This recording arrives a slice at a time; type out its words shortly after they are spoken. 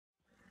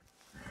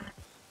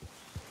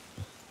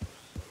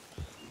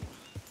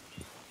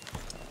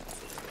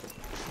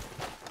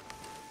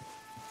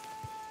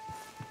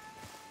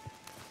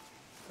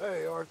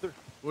Hey, Arthur.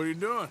 What are you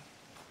doing?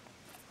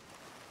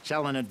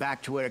 Selling it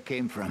back to where it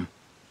came from.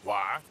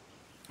 Why?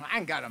 I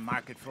ain't got a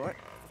market for it.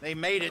 They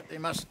made it, they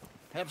must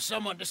have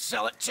someone to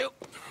sell it to.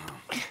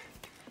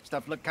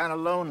 Stuff look kind of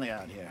lonely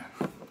out here.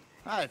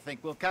 I think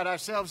we'll cut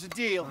ourselves a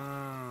deal.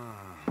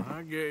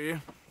 I get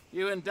you.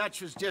 You and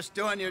Dutch was just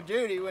doing your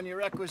duty when you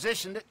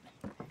requisitioned it.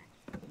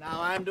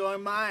 Now I'm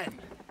doing mine.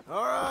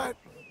 All right.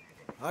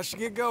 I should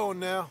get going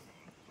now.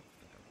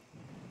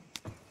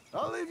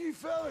 I'll leave you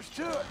fellas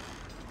to it.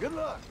 Good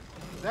luck.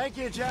 Thank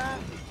you, John.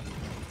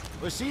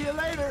 We'll see you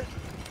later.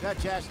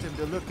 Dutch asked him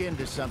to look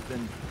into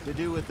something to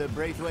do with the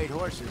Braithwaite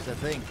horses, I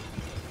think.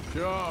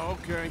 Sure,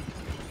 okay.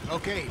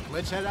 Okay,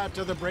 let's head out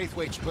to the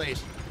Braithwaite's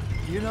place.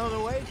 You know the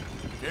way?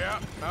 Yeah,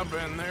 I've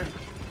been there.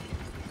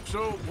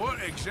 So,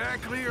 what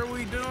exactly are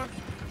we doing?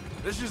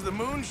 This is the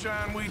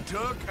moonshine we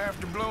took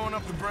after blowing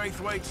up the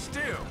Braithwaite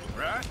still,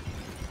 right?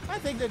 I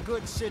think the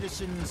good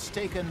citizens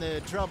taking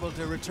the trouble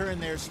to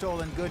return their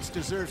stolen goods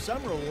deserve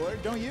some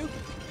reward, don't you?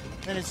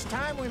 And it's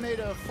time we made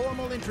a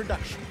formal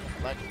introduction,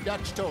 like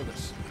Dutch told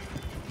us.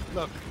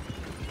 Look,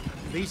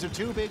 these are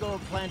two big old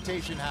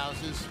plantation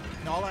houses,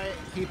 and all I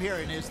keep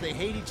hearing is they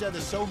hate each other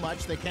so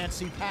much they can't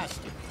see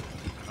past it.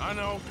 I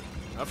know.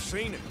 I've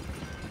seen it.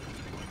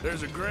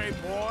 There's a gray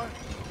boy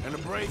and a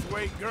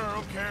Braithwaite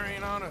girl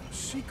carrying on a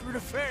secret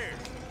affair.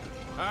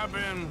 I've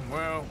been,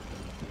 well,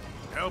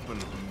 helping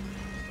them.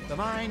 The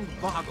mind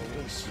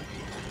boggles.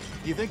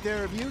 You think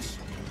they're of use?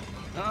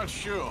 Not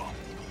sure.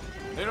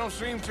 They don't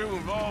seem too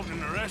involved in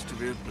the rest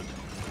of it, but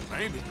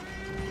maybe.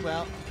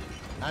 Well,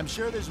 I'm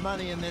sure there's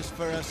money in this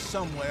for us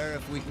somewhere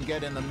if we can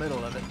get in the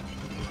middle of it.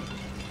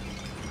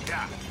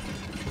 Yeah.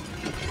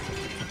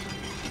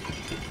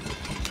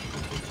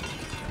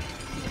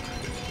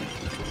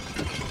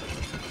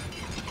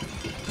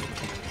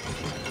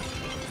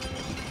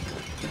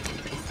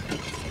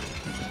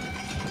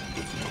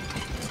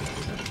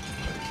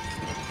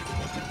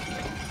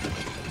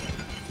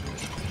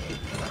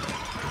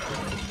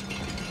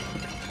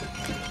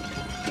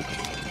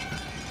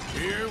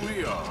 Here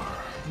we are.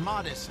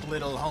 Modest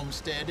little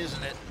homestead,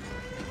 isn't it?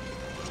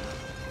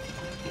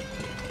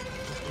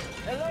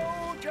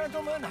 Hello,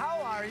 gentlemen.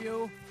 How are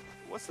you?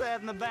 What's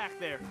that in the back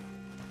there?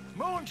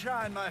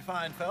 Moonshine, my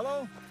fine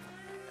fellow.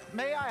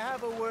 May I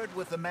have a word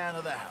with the man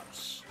of the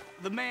house?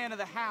 The man of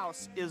the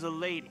house is a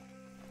lady.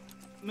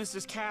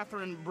 Mrs.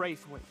 Catherine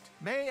Braithwaite.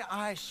 May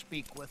I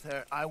speak with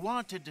her? I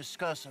want to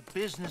discuss a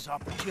business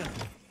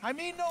opportunity. I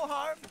mean no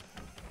harm.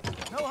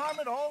 No harm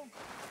at all.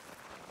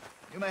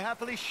 You may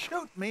happily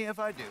shoot me if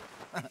I do.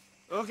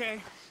 Okay.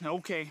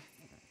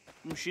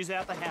 She's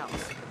at the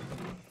house.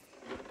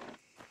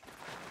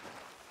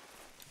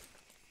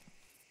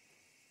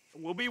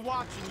 We'll be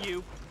watching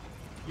you.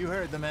 You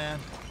heard the man.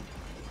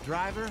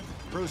 Driver,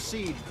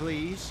 proceed,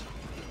 please.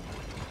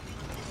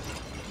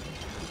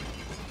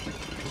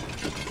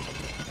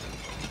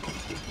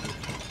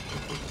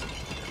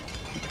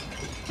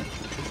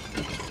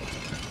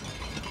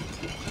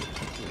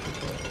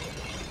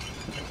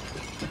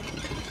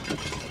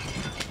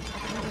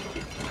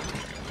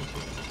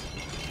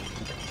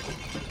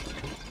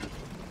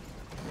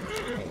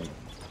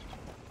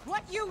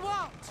 What you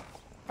want?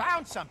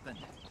 Found something.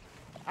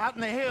 Out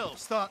in the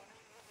hills. Thought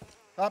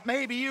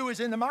maybe you was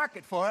in the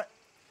market for it.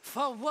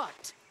 For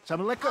what?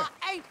 Some liquor.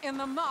 I ain't in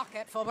the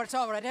market for what's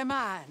already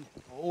mine.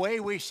 The way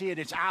we see it,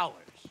 it's ours.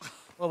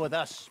 Well, with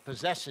us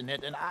possessing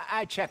it, and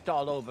I checked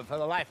all over. For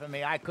the life of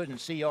me, I couldn't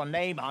see your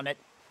name on it.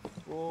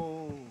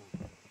 Oh.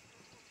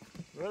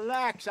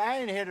 Relax, I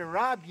ain't here to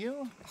rob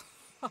you.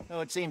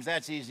 No, it seems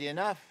that's easy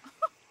enough.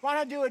 Why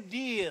not do a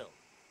deal?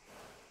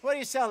 What do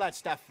you sell that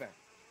stuff for?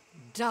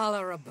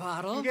 $1 a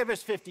bottle? You give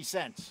us 50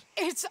 cents.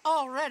 It's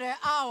already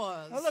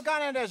ours. Now look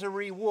on it as a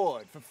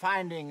reward for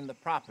finding the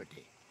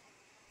property.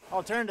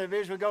 Alternative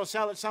is we go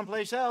sell it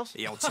someplace else.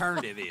 The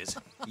alternative is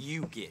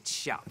you get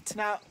shot.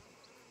 Now,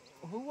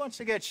 who wants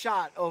to get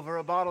shot over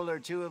a bottle or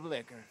two of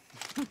liquor?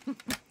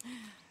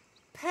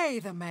 Pay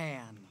the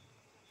man.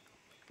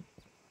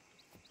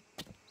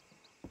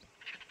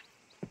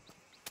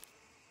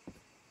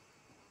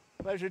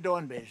 Pleasure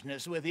doing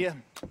business with you.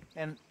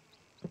 And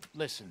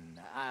listen,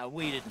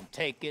 we didn't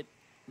take it.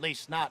 At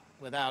least not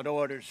without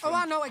orders from... Oh,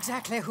 I know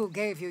exactly who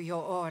gave you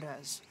your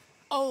orders.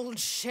 Old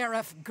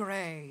Sheriff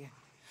Gray.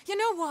 You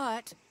know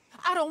what?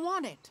 I don't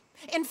want it.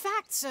 In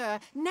fact, sir,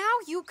 now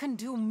you can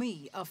do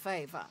me a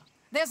favor.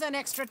 There's an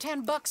extra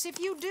 $10 if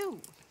you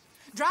do.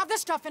 Drive the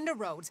stuff into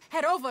Rhodes,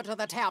 head over to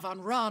the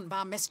tavern run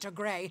by Mr.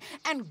 Gray,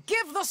 and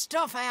give the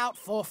stuff out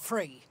for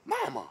free.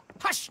 Mama!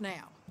 Hush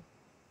now.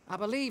 I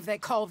believe they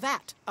call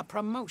that a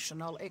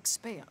promotional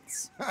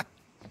expense.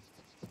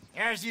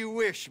 As you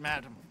wish,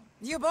 madam.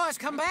 You boys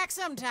come back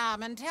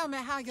sometime and tell me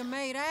how you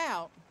made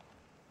out.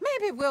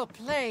 Maybe we'll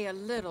play a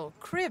little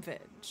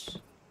cribbage.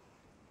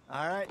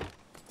 All right.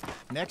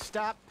 Next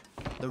stop,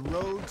 the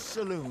Rhodes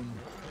Saloon.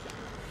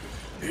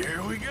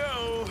 Here we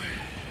go.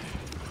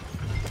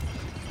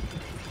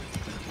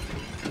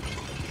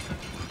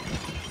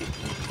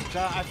 So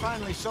I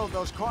finally sold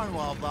those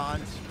Cornwall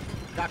bonds.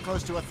 Got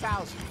close to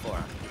 1,000 for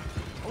them.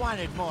 I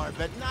wanted more,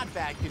 but not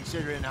bad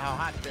considering how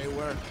hot they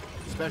were,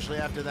 especially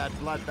after that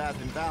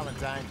bloodbath in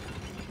Valentine.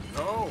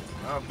 No,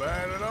 not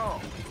bad at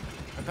all.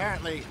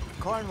 Apparently,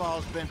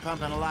 Cornwall's been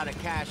pumping a lot of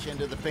cash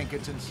into the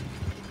Pinkertons.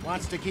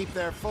 Wants to keep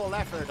their full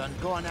effort on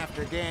going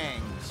after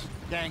gangs.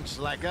 Gangs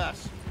like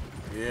us.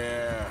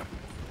 Yeah,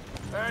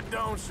 that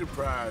don't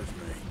surprise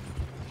me.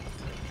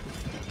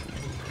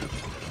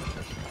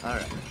 All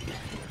right.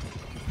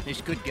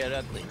 This could get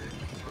ugly.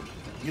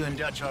 You and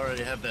Dutch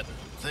already have that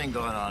thing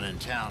going on in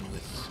town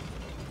with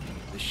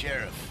the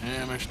sheriff.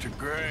 Yeah, Mr.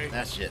 Gray.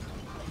 That's it.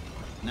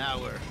 Now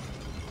we're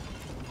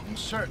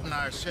inserting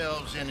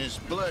ourselves in his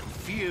blood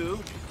feud.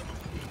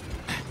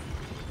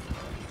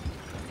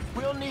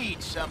 We'll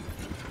need something.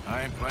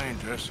 I ain't playing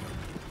dress-up.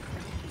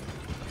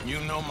 You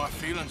know my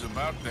feelings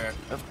about that.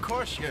 Of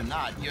course you're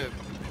not.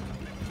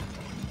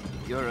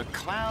 You're a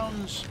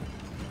clown's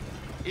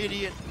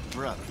idiot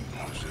brother.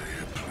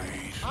 Hosea,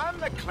 please. I'm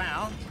the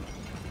clown.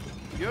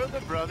 You're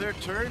the brother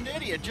turned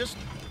idiot. Just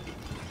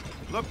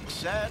look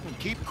sad and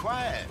keep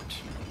quiet.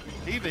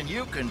 Even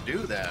you can do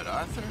that,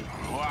 Arthur.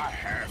 Oh, I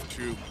have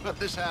to. Put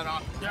this hat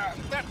on.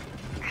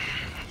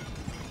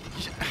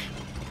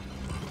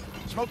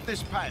 Smoke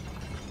this pipe.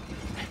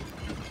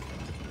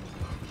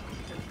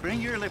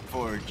 Bring your lip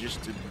forward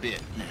just a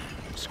bit.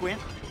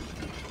 Squint.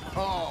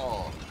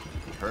 Oh,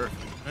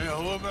 perfect. Yeah,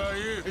 what about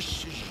you?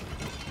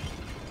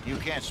 You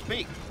can't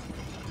speak.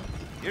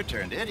 You're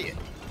turned idiot.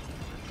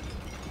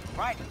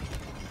 Right.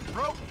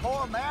 Broke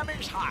poor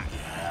Mammy's heart.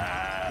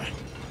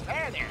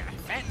 There,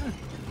 Fenton.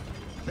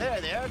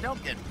 There,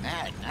 don't get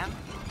mad now.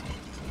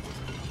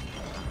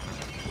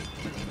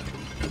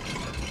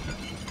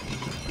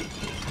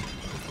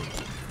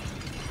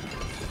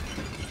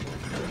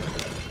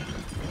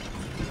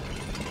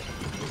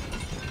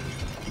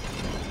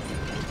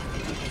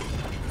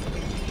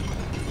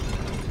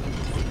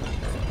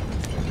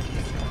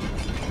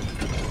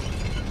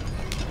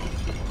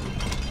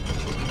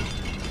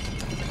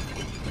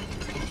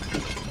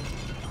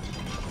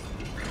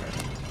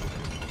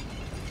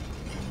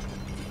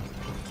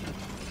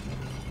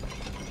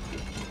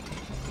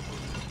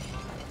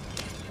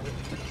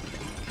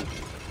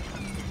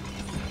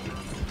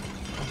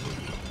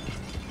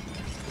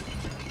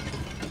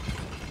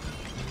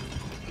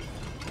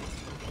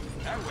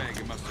 That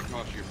wagon must have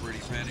cost you a pretty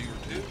penny or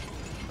two.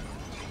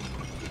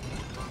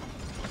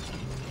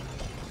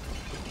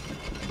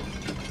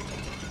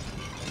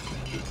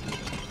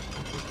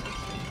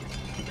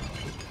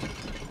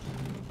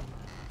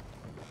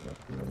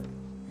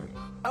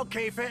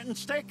 Okay, Fenton,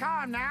 stay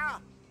calm now.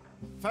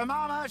 For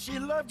Mama, she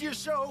loved you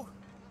so.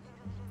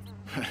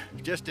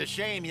 Just a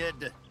shame you had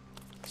to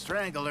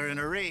strangle her in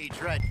a rage,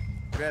 right?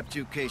 Grab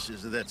 2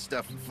 cases of that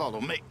stuff and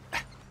follow me.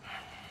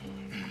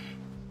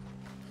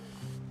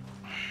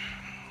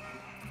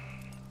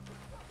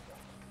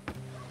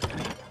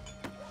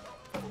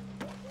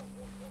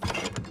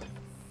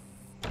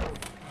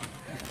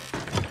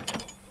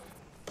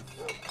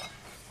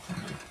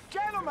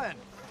 Gentlemen!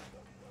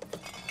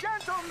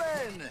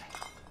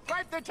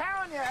 Quite the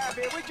town you have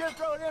here. We just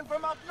rode in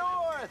from up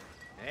north.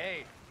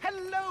 Hey.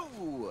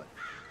 Hello!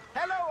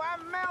 Hello,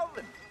 I'm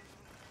Melvin.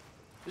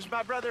 This is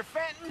my brother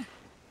Fenton.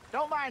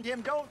 Don't mind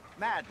him, don't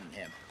madden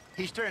him.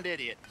 He's turned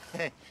idiot.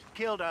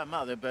 Killed our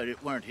mother, but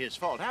it weren't his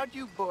fault. How'd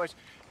you boys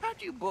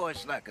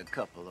like a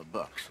couple of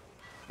bucks?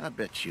 I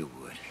bet you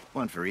would.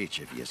 One for each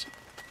of yous.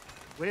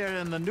 We're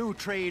in the new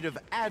trade of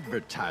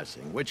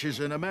advertising, which is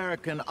an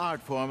American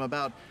art form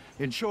about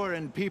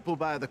ensuring people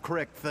buy the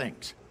correct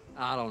things.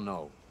 I don't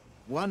know.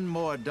 $1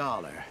 more.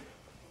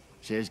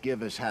 Says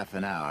give us half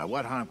an hour.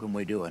 What harm can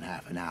we do in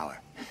half an hour?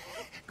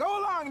 Go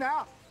along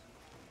now.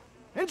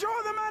 Enjoy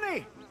the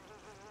money.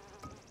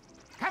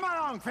 Come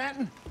along,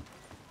 Fenton.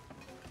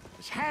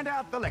 Just hand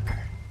out the liquor.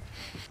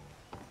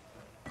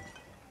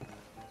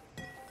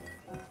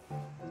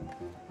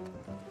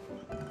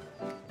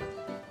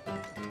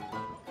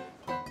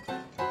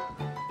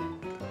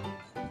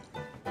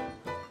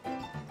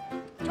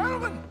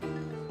 Gentlemen!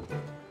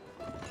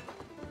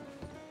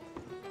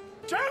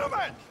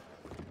 Gentlemen!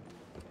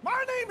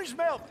 My name is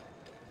Melvin.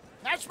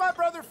 That's my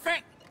brother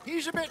Fenton.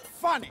 He's a bit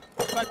funny,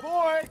 but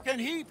boy, can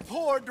he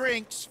pour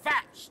drinks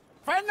fast.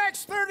 For the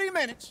next 30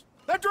 minutes,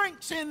 the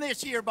drinks in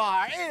this here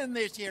bar, in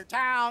this here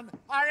town,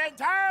 are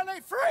entirely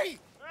free.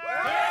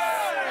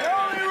 Yes! The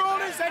only rule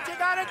is that you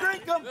gotta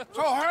drink them.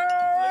 So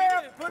hurry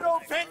up, put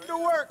old Fenton to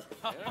work.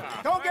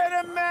 Don't get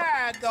him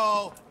mad,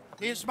 though.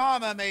 His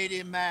mama made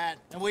him mad,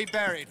 and we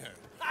buried her.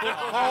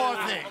 Poor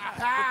thing.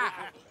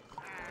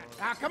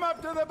 Now come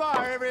up to the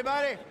bar,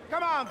 everybody.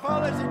 Come on,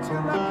 fellas, it's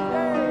your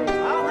lucky day.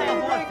 I'll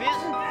have one,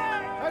 Fizz.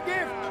 A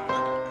gift.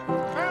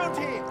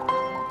 Bounty.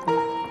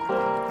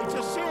 It's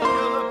a sin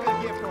to look a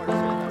gift horse in.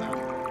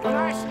 When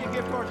I see a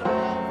gift horse,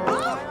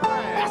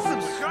 That's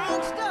some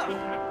strong stuff.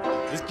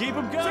 Just keep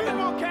them coming. sin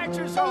will catch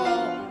us all.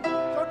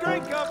 So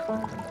drink up.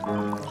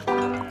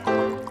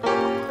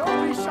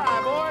 Don't be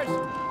shy, boys.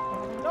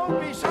 Don't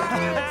be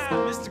shy.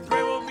 Mr.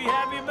 Gray won't be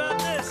happy about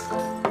this.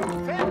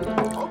 Fenton,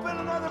 open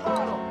another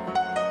bottle.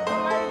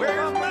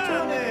 Where's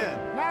mine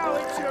then? Now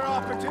it's your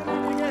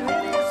opportunity to get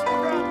hideous.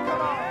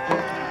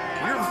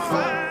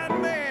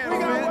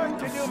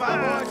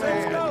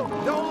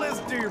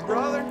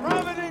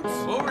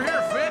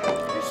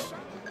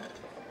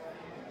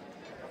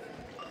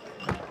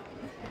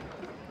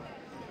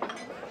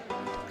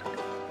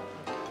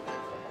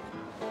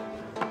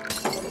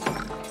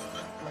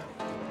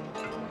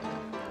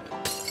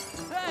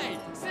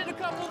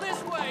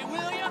 this way,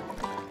 will ya?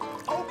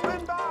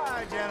 Open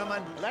bar,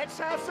 gentlemen. Let's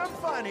have some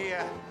fun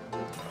here.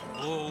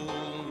 Oh,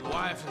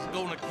 wife is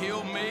gonna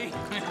kill me.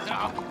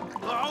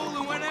 I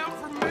only went out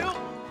for milk.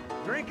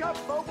 Drink up,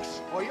 folks,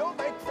 or you'll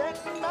make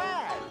Fenton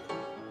mad.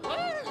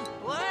 What?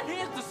 Well, that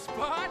hit the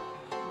spot.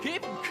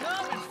 Keep 'em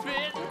coming,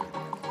 Fenton.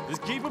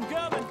 Just keep 'em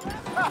coming.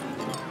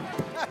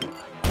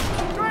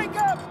 Drink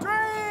up,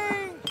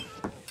 drink!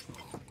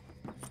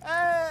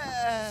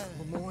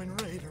 Lemoyne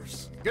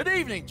Raiders. Good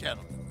evening,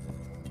 gentlemen.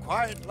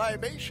 Quiet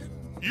libation?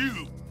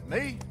 You!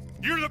 Me?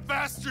 You're the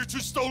bastards who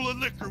stole the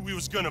liquor we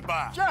was gonna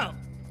buy.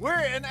 Gentlemen,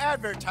 we're in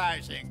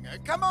advertising.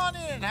 Come on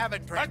in and have a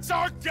drink. That's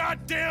our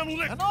goddamn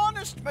liquor! An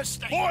honest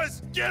mistake.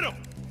 Boys, get him!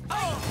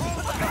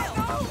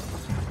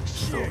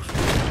 Shit.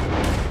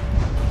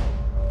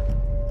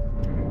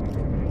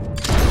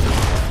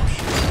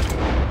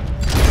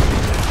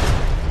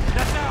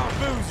 That's our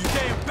booze, you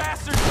damn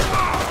bastard!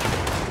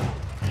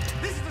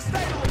 This is the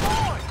state of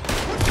Lemoyne!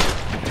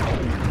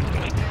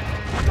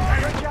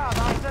 Good job,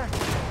 officer.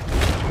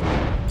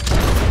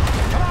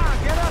 Come on,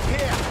 get up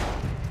here.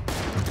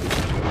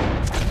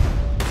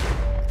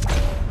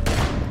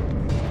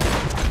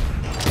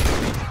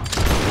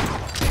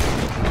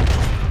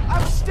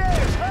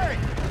 Upstairs, hurry!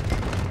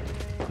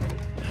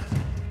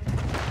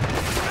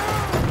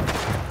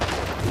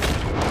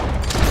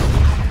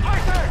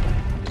 Arthur!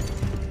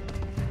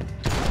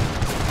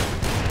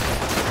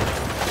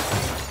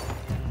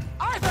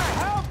 Arthur,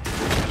 help!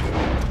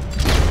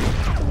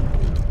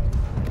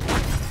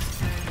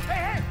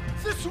 Hey,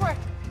 this way!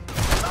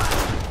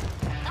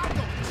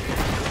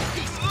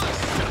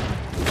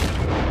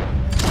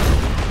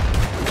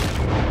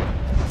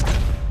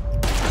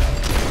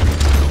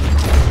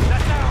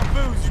 That's our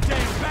booze, you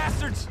damn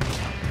bastards!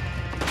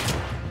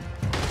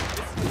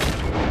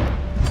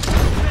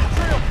 It's a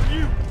drill for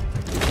you!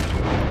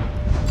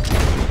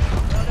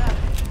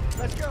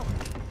 Let's go.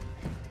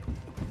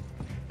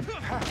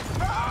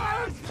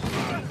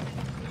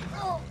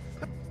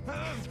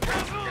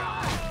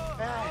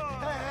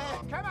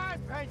 Come on,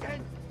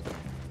 Peyton.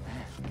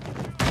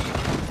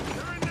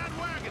 They're in that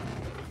wagon!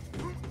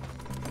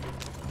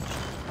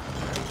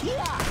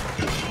 Yeah!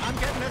 I'm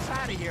getting us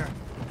out of here.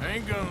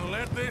 Ain't gonna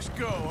let this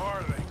go,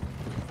 are they?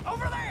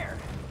 Over there!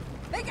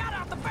 They got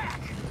out the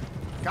back!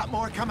 Got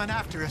more coming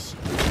after us.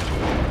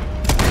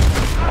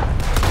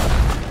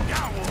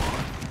 Got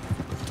one!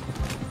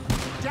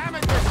 Damn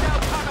it, they're still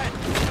coming!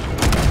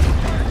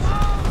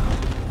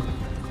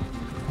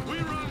 We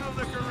run the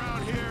liquor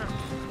around here.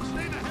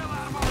 Stay the hell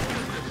out of our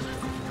business!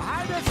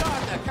 Behind us,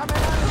 Arthur, coming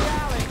out of the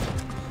alley.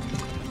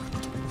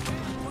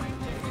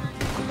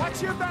 Watch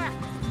your back!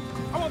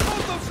 I want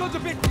both those sons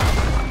of bitches!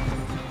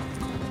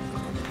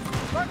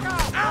 Look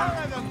out, more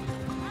of them!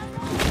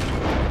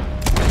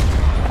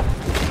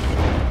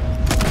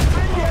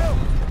 And you!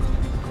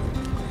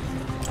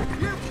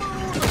 You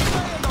fools are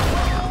playing the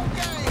wrong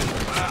game!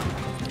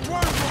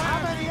 How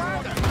many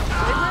are there?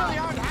 They really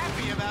aren't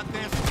happy about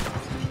this.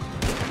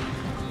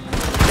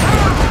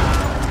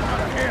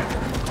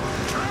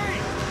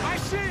 I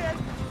see it!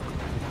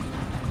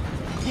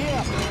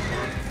 Yeah,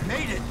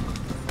 made it.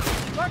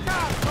 Look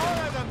out, more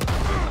of them!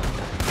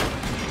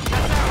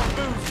 That's our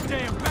booze, you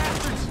damn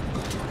bastards!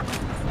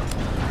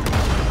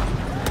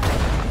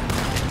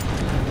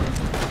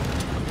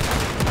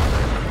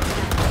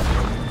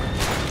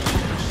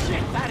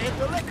 Shit, that hit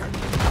the liquor.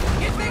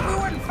 You think we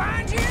wouldn't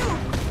find you?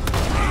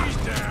 He's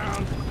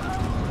down.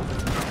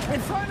 In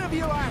front of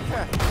you,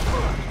 Arthur.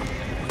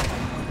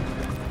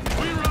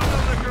 We run the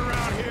liquor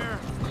around here.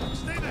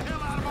 Stay the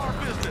hell out of our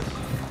business!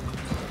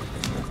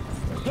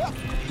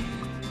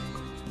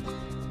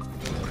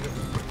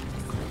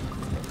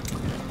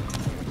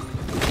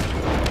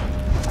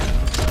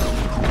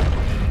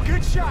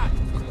 Good shot.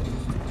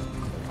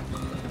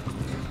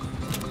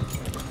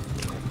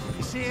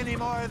 You see any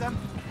more of them?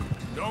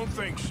 Don't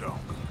think so.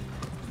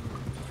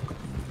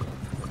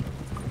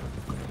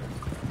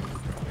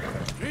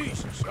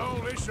 Jesus,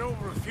 all this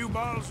over a few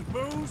bottles of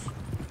booze?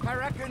 I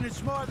reckon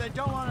it's more they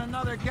don't want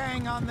another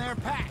gang on their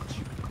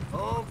patch.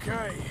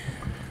 Okay.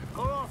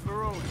 Pull off the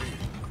road here.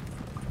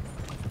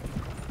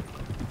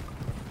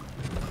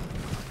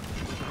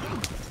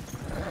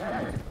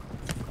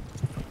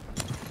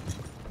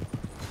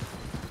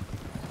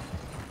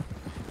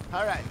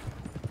 All right,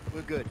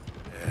 we're good.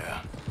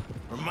 Yeah.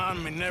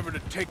 Remind me never to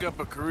take up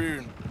a career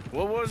in...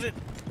 What was it?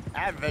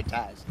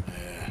 Advertising.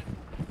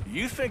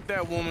 You think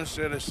that woman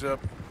set us up?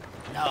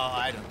 No,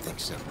 I don't think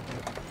so.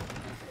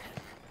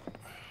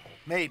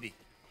 Maybe.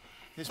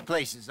 This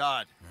place is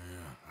odd.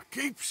 I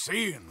keep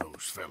seeing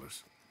those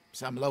fellas.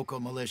 Some local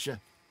militia.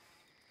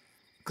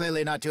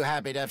 Clearly not too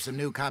happy to have some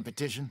new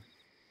competition.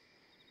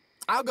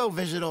 I'll go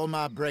visit old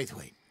Ma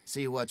Braithwaite,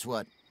 see what's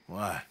what.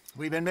 Why?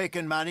 We've been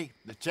making money.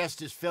 The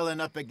chest is filling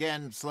up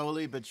again,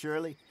 slowly but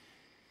surely.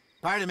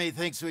 Part of me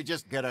thinks we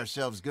just get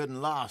ourselves good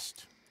and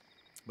lost.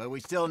 But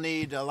we still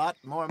need a lot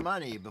more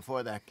money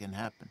before that can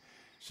happen.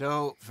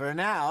 So, for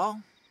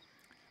now,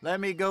 let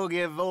me go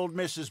give old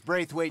Mrs.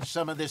 Braithwaite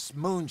some of this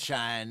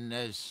moonshine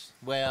as,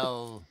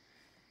 well,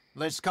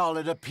 let's call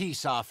it a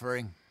peace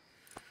offering.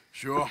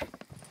 Sure.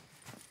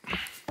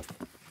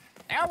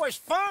 That was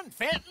fun,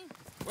 Fenton.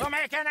 We'll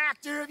make an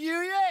actor of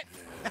you yet.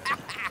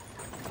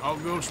 I'll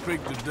go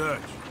speak to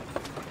Dutch.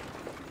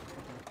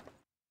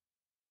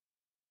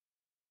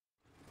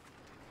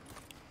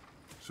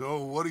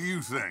 So, what do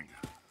you think?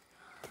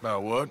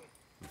 About what?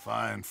 The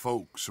fine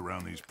folks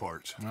around these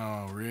parts.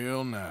 Oh,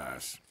 real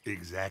nice.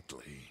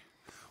 Exactly.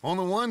 On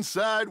the one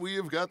side, we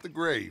have got the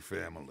Gray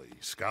family.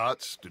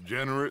 Scots,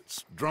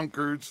 degenerates,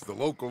 drunkards, the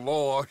local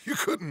law. You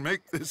couldn't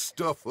make this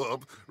stuff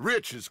up.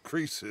 Rich as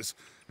Croesus.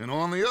 And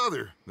on the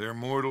other, their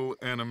mortal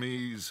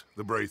enemies,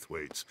 the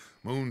Braithwaites.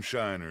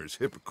 Moonshiners,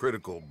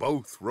 hypocritical,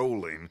 both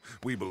rolling,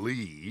 we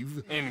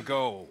believe. In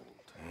gold.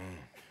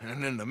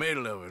 And in the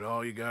middle of it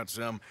all, you got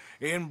some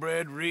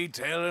inbred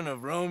retelling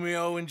of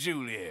Romeo and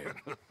Juliet.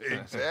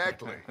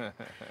 Exactly.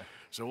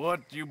 So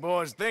what you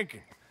boys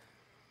thinking?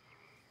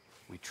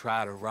 We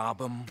try to rob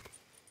them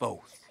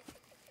both.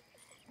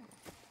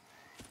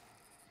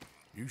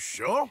 You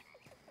sure?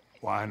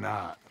 Why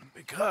not?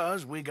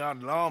 Because we got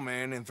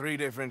lawmen in 3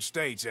 different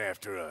states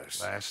after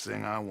us. Last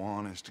thing I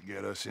want is to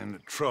get us into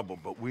trouble,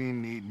 but we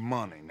need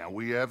money. Now,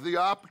 we have the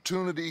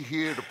opportunity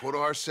here to put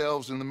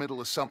ourselves in the middle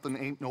of something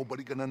ain't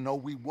nobody gonna know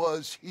we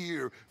was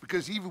here,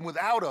 because even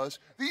without us,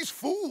 these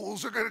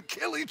fools are gonna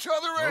kill each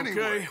other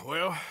anyway. Okay,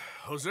 well,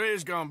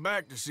 Hosea's gone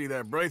back to see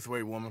that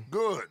Braithwaite woman.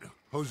 Good.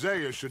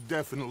 Hosea should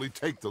definitely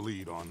take the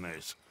lead on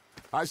this.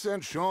 I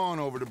sent Sean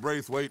over to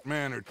Braithwaite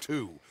Manor,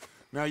 too.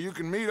 Now, you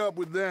can meet up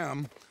with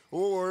them,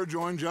 or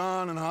join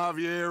John and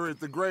Javier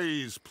at the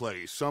Gray's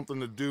place. Something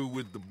to do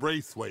with the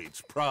Braithwaite's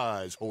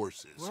prize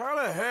horses. Well,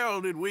 how the hell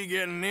did we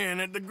get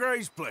in at the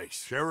Gray's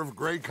place? Sheriff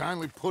Gray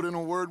kindly put in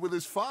a word with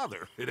his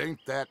father. It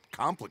ain't that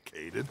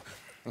complicated.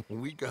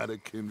 We gotta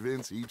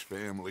convince each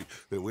family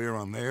that we're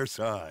on their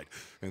side,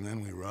 and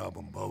then we rob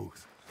them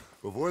both.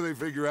 Before they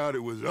figure out it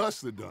was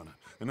us that done it,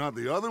 and not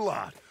the other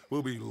lot,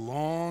 we'll be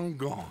long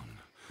gone.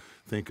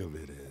 Think of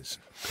it as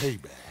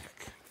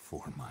payback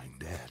for my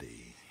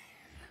daddy.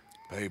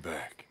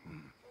 Payback.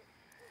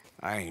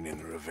 I ain't in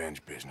the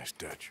revenge business,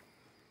 Dutch.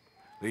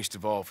 Least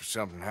of all for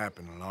something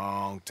happened a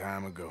long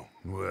time ago.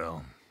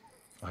 Well,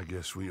 I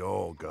guess we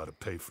all gotta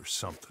pay for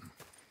something.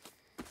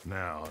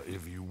 Now,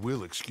 if you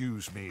will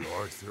excuse me,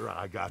 Arthur,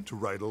 I got to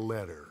write a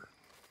letter.